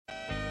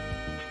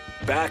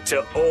Back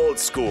to old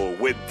school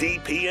with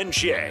DP and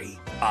J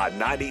on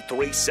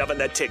 93.7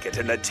 The Ticket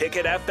and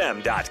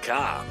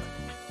theticketfm.com.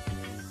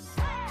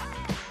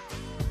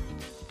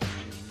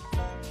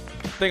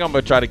 I think I'm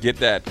gonna try to get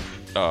that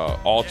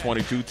all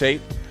 22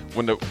 tape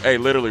when the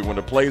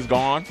play's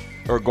gone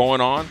or going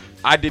on.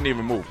 I didn't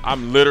even move.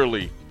 I'm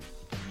literally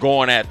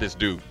going at this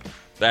dude,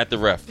 at the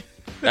ref,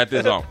 at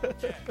this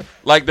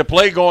like the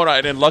play going on,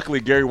 and then luckily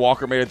Gary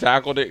Walker made a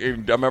tackle. I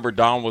remember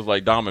Dom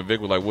and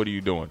Vic was like, "What are you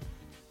doing?"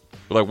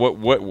 Like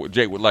what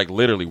Jake like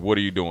literally, what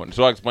are you doing?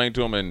 So I explained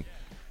to him, and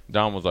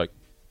Dom was like,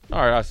 "All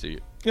right, I see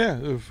it." Yeah,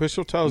 the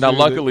official tells now, you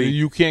luckily, that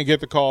you can't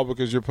get the call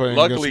because you're playing.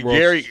 Luckily, against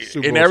Gary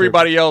Super and Bowl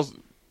everybody else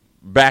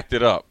backed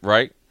it up,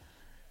 right?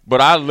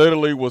 But I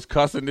literally was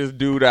cussing this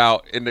dude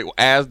out, and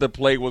as the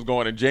play was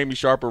going, and Jamie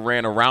Sharper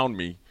ran around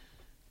me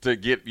to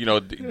get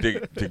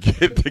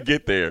to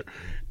get there,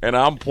 and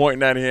I'm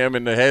pointing at him,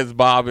 and the head's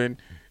bobbing,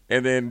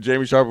 and then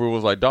Jamie Sharper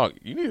was like, "Dog,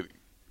 you need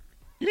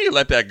to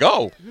let that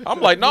go." I'm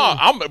like, "No,"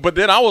 but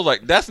then I was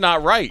like, "That's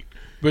not right."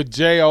 But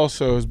Jay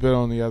also has been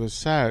on the other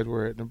side.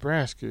 Where at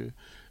Nebraska,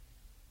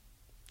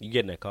 you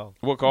getting that call?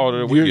 What call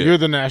did we get? You're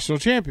the national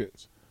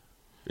champions.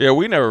 Yeah,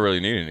 we never really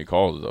needed any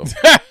calls though.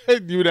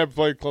 You would have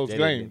played close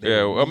games.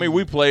 Yeah, I mean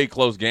we played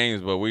close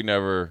games, but we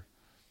never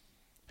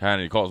had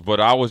any calls. But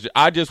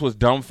I just was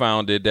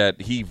dumbfounded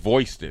that he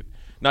voiced it.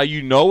 Now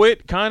you know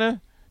it kind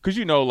of because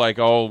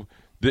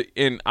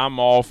and I'm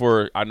all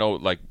for. I know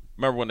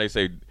remember when they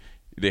say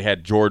they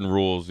had Jordan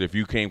rules. If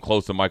you came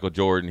close to Michael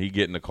Jordan, he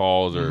getting the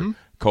calls or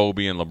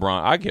Kobe and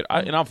LeBron.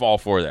 And I'm all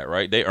for that.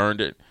 Right? They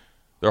earned it.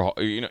 They're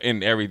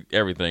in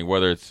everything,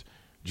 whether it's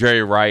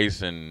Jerry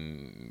Rice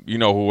and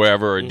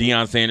whoever, or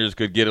Deion Sanders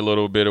could get a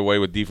little bit away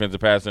with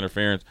defensive pass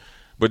interference,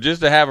 but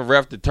just to have a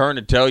ref to turn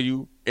and tell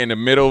you in the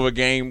middle of a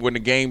game when the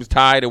game's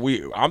tied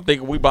and I'm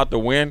thinking we about to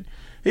win,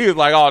 he was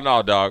like, "Oh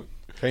no, dog,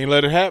 can't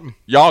let it happen.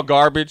 Y'all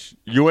garbage.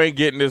 You ain't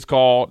getting this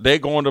call. They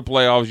going to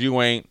playoffs. You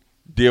ain't.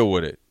 Deal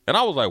with it." And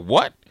I was like,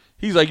 "What?"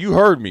 He's like, "You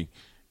heard me."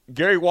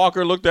 Gary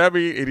Walker looked at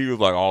me and he was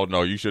like, "Oh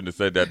no, you shouldn't have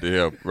said that to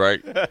him."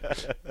 Right?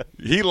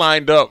 He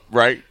lined up.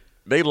 Right?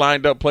 They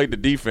lined up, played the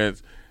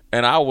defense.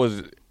 And I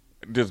was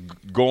just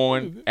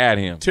going at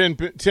him. 10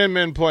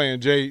 men playing,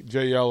 Jay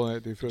yelling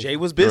at the official. Jay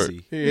was busy.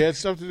 Right. He had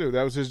stuff to do.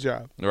 That was his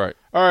job. Right.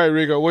 All right,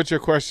 Rico, what's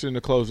your question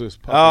to close this?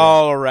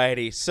 All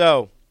righty.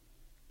 So,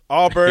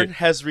 Auburn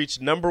has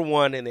reached number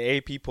 1 in the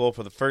AP poll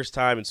for the first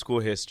time in school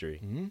history.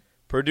 Mm-hmm.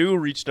 Purdue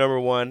reached number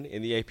 1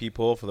 in the AP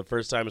poll for the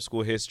first time in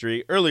school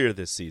history earlier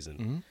this season.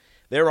 Mm-hmm.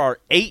 There are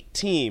 8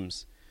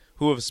 teams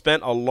who have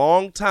spent a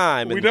long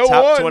time in the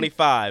top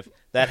 25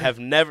 that have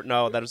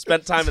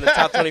spent time in the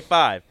top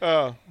 25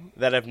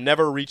 that have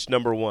never reached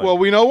number 1. Well,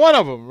 we know one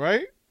of them,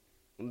 right?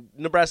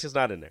 Nebraska's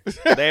not in there.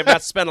 They have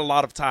not spent a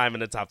lot of time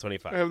in the top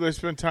 25. Have they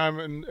spent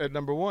time at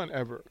number 1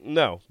 ever?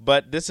 No,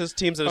 but this is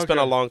teams that have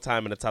spent a long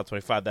time in the top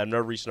 25 that have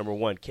never reached number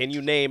 1. Can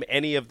you name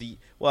any of the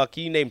 – well,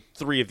 can you name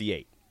 3 of the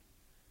 8?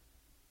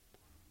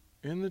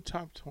 In the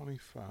top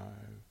 25,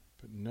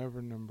 but never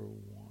number 1.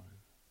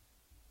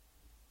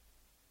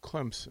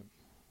 Clemson.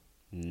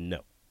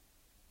 No.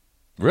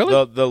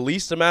 Really? The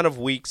least amount of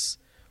weeks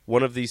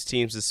one of these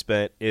teams has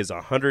spent is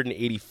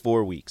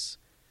 184 weeks.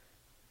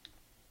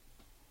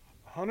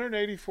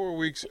 184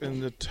 weeks in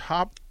the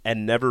top.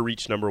 And never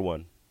reached number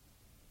 1.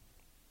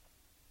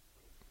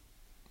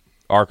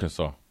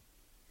 Arkansas.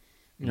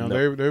 No,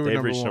 they were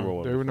number 1. Number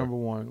 1 they were number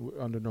 1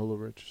 under Nola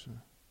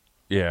Richardson.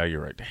 Yeah,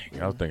 you're right.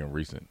 Dang, I was thinking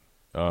recent.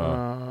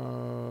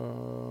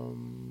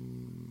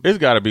 It's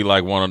got to be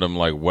like one of them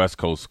like West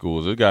Coast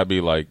schools. It's got to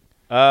be like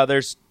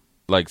there's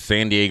like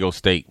San Diego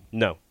State.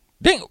 No.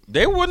 Dang,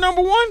 they were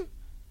number 1?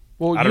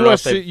 Well,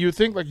 USC, you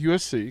think like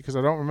USC because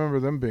I don't remember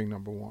them being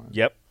number 1.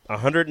 Yep.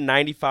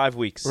 195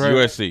 weeks. Right.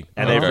 USC.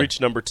 And they've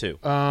reached number 2.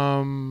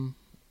 That's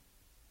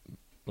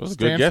a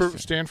good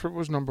guess. Stanford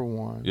was number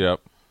 1.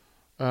 Yep.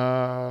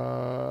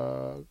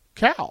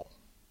 Cal.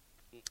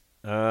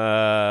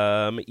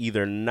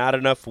 Either not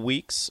enough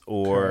weeks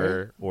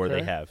or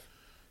they have.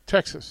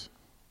 Texas.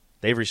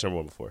 They've reached number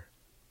 1 before.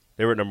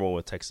 They were number 1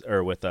 with Texas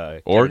or with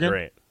Oregon.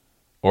 Grant.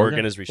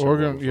 Oregon has reached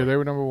number 1 before. Yeah, they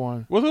were number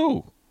 1. With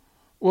who?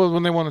 Well,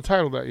 when they won the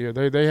title that year,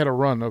 they had a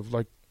run of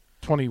like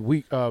 20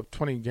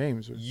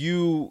 games.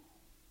 You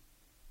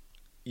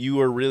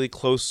are really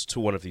close to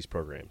one of these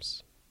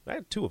programs. I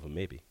had 2 of them,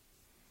 maybe.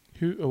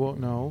 Well,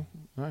 no,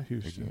 not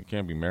Houston. It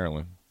can't be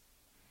Maryland.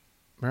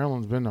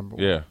 Maryland's been number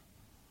 1. Yeah.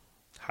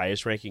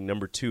 Highest ranking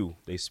number 2.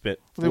 They spent.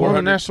 They won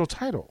a national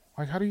title.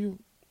 Like, how do you?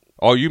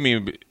 Oh, you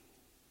mean?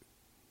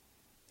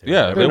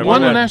 Yeah, they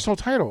won the national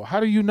title. How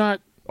do you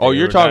not? Oh,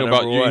 you're talking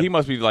about. He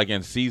must be like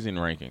in season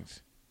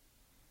rankings,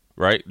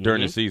 right?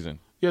 During the season.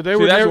 Yeah, they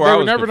were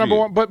never number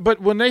 1.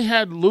 But when they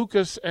had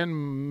Lucas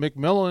and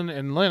McMillan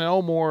and Lynn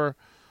Elmore,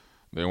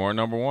 they weren't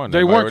number 1.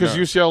 They weren't because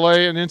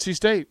UCLA and NC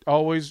State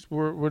always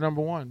were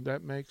number 1.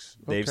 That makes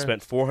they've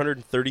spent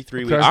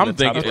 433 weeks. I'm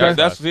thinking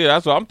that's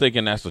what I'm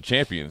thinking. That's the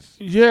champions.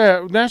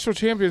 Yeah, national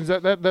champions.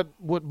 That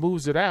what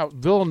moves it out.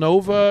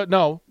 Villanova.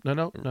 No.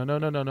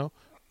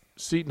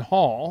 Seton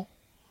Hall.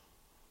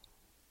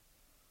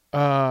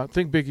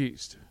 Think Big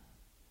East.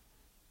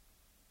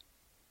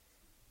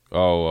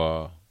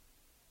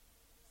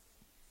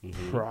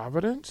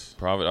 Providence?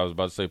 I was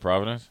about to say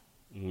Providence.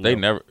 No. They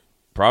never.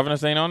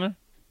 Providence ain't on there?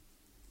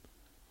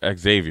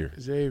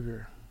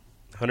 Xavier.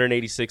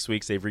 186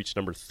 weeks, they've reached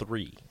number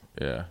 3.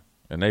 Yeah.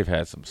 And they've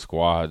had some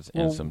squads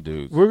and some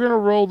dudes. We're going to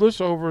roll this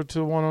over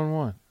to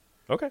one-on-one.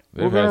 Okay.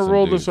 We're going to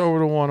roll this over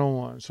to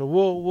one-on-one. So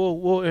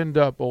we'll end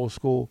up old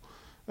school.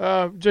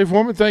 Jay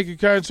Foreman, thank you,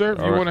 kind sir. If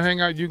you want to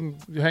hang out, you can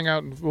hang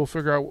out and we'll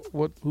figure out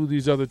who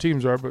these other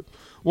teams are. But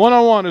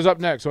one-on-one is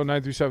up next on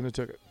 937 The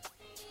Ticket.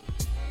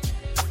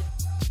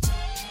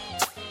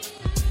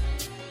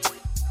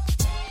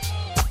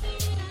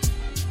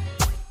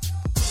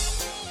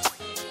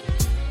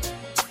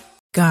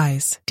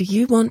 Guys, do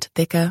you want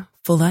thicker,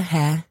 fuller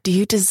hair? Do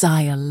you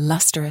desire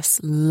lustrous,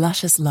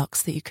 luscious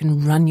locks that you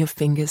can run your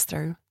fingers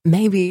through?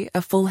 Maybe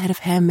a full head of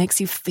hair makes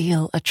you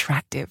feel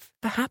attractive.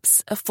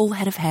 Perhaps a full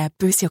head of hair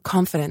boosts your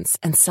confidence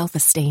and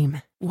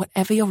self-esteem.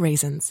 Whatever your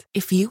reasons,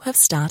 if you have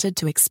started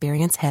to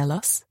experience hair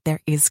loss,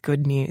 there is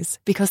good news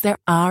because there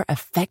are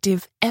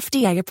effective,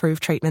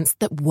 FDA-approved treatments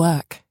that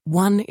work.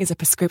 One is a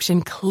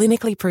prescription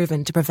clinically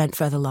proven to prevent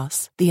further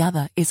loss. The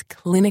other is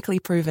clinically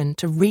proven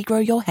to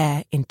regrow your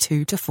hair in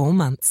 2 to 4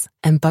 months.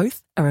 And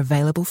both are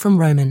available from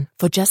Roman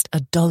for just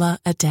 $1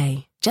 a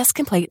day. Just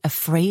complete a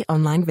free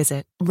online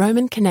visit.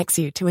 Roman connects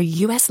you to a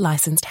US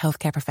licensed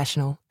healthcare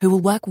professional who will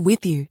work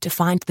with you to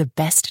find the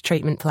best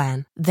treatment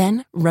plan.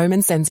 Then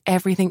Roman sends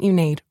everything you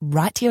need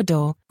right to your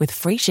door with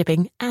free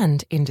shipping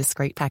and in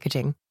discreet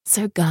packaging.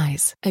 So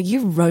guys, are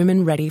you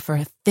Roman ready for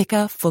a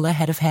thicker, fuller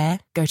head of hair?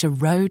 Go to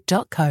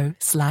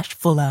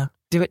ro.co/fuller.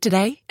 Do it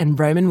today and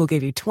Roman will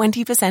give you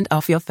 20%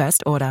 off your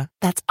first order.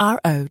 That's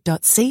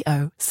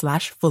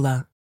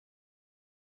ro.co/fuller.